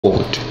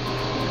world.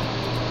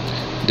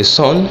 The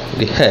sun,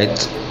 the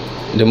earth,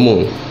 the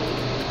moon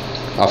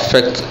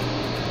affect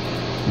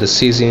the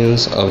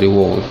seasons of the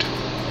world.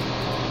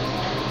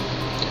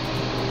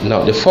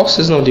 Now, the four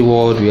seasons of the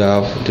world, we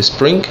have the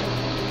spring,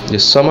 the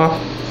summer,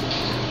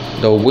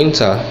 the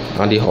winter,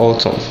 and the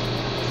autumn.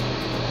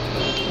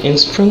 In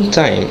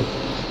springtime,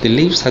 the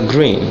leaves are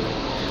green,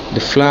 the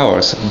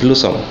flowers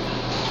blossom,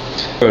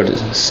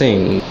 birds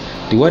sing,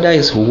 the weather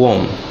is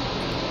warm,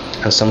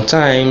 and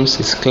sometimes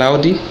it's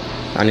cloudy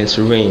and it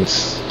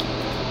rains.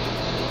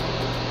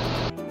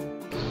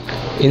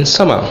 In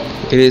summer,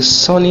 it is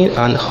sunny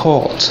and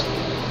hot,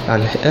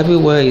 and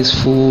everywhere is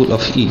full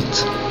of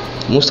heat.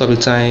 Most of the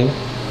time,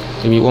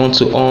 you will want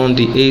to on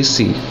the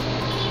AC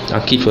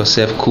and keep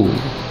yourself cool.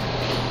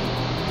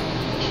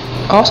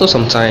 Also,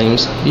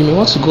 sometimes you may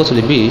want to go to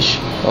the beach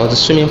or the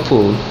swimming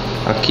pool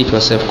and keep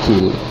yourself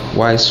cool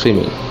while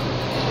swimming.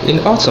 In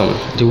autumn,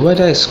 the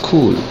weather is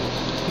cool.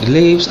 The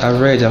leaves are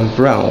red and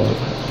brown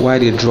while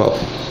they drop.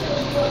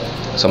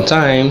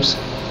 Sometimes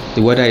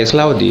the weather is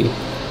cloudy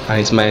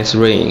and it might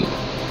rain.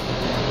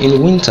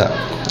 In winter,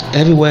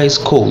 everywhere is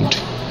cold.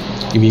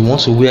 You may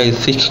want to wear a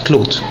thick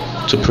cloth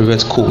to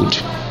prevent cold.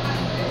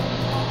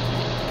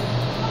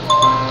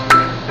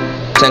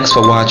 Thanks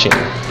for watching.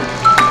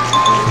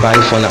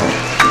 Bye for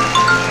now.